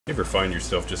You ever find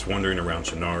yourself just wandering around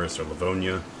Chinaris or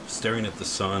Livonia, staring at the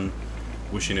sun,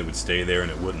 wishing it would stay there and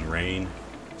it wouldn't rain,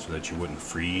 so that you wouldn't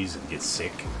freeze and get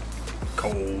sick,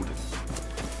 cold?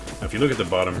 Now if you look at the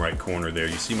bottom right corner there,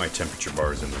 you see my temperature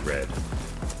bars in the red.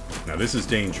 Now this is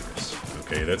dangerous,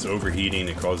 okay? That's overheating,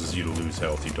 it causes you to lose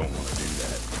health, you don't want to do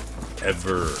that.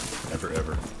 Ever.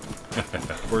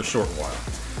 For a short while.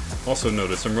 Also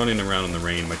notice I'm running around in the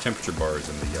rain, my temperature bar is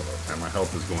in the yellow, and my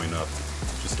health is going up.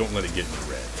 Just don't let it get in the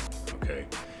red, okay?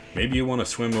 Maybe you want to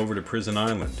swim over to Prison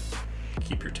Island.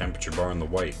 Keep your temperature bar in the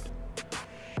white.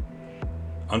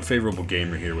 Unfavorable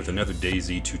Gamer here with another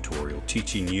Dayz tutorial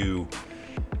teaching you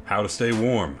how to stay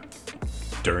warm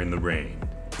during the rain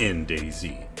in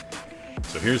Dayz.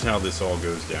 So here's how this all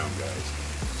goes down, guys.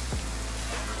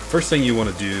 First thing you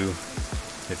want to do,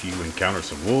 if you encounter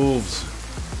some wolves,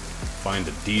 find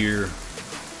a deer,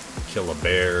 kill a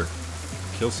bear,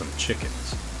 kill some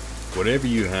chickens. Whatever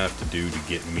you have to do to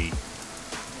get meat,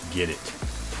 get it.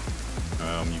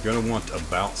 You're going to want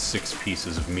about 6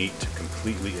 pieces of meat to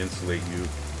completely insulate you.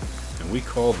 And we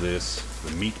call this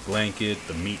the meat blanket,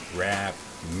 the meat wrap,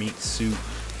 meat soup,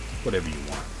 whatever you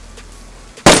want.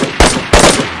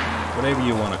 Whatever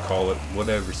you want to call it,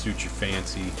 whatever suits your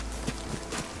fancy.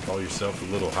 Call yourself a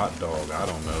little hot dog, I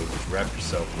don't know. Just wrap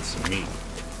yourself with some meat.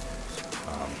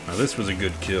 Now this was a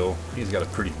good kill. He's got a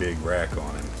pretty big rack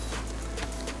on him.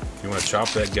 You want to chop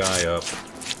that guy up,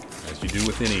 as you do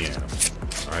with any animal,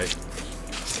 alright?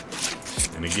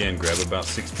 And again, grab about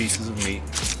 6 pieces of meat.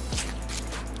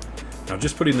 Now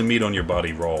just putting the meat on your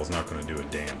body raw is not going to do a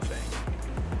damn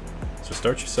thing. So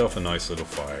start yourself a nice little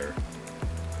fire,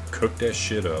 cook that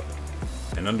shit up,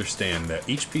 and understand that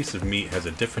each piece of meat has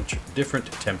a different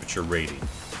temperature rating.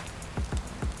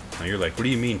 Now you're like, what do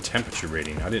you mean temperature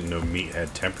rating? I didn't know meat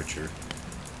had temperature.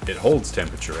 It holds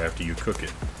temperature after you cook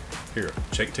it. Here,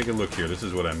 take a look here. This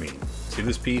is what I mean. See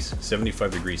this piece? 75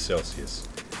 degrees Celsius.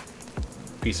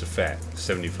 Piece of fat,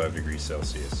 75 degrees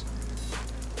Celsius.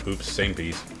 Oops, same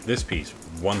piece. This piece,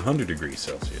 100 degrees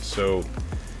Celsius. So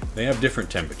they have different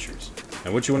temperatures.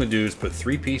 And what you want to do is put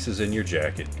 3 pieces in your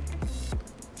jacket,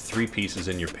 3 pieces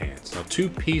in your pants. Now 2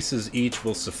 pieces each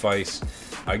will suffice.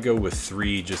 I go with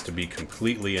 3 just to be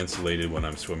completely insulated when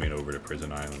I'm swimming over to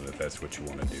Prison Island, if that's what you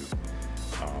want to do.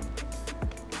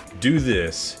 Do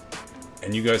this,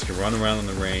 and you guys can run around in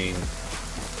the rain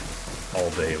all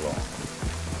day long.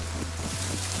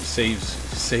 It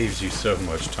saves you so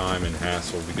much time and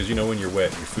hassle, because you know when you're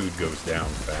wet, your food goes down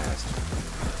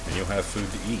fast, and you'll have food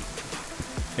to eat.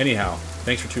 Anyhow,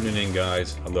 thanks for tuning in,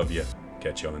 guys. I love you.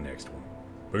 Catch you on the next one.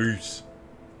 Peace.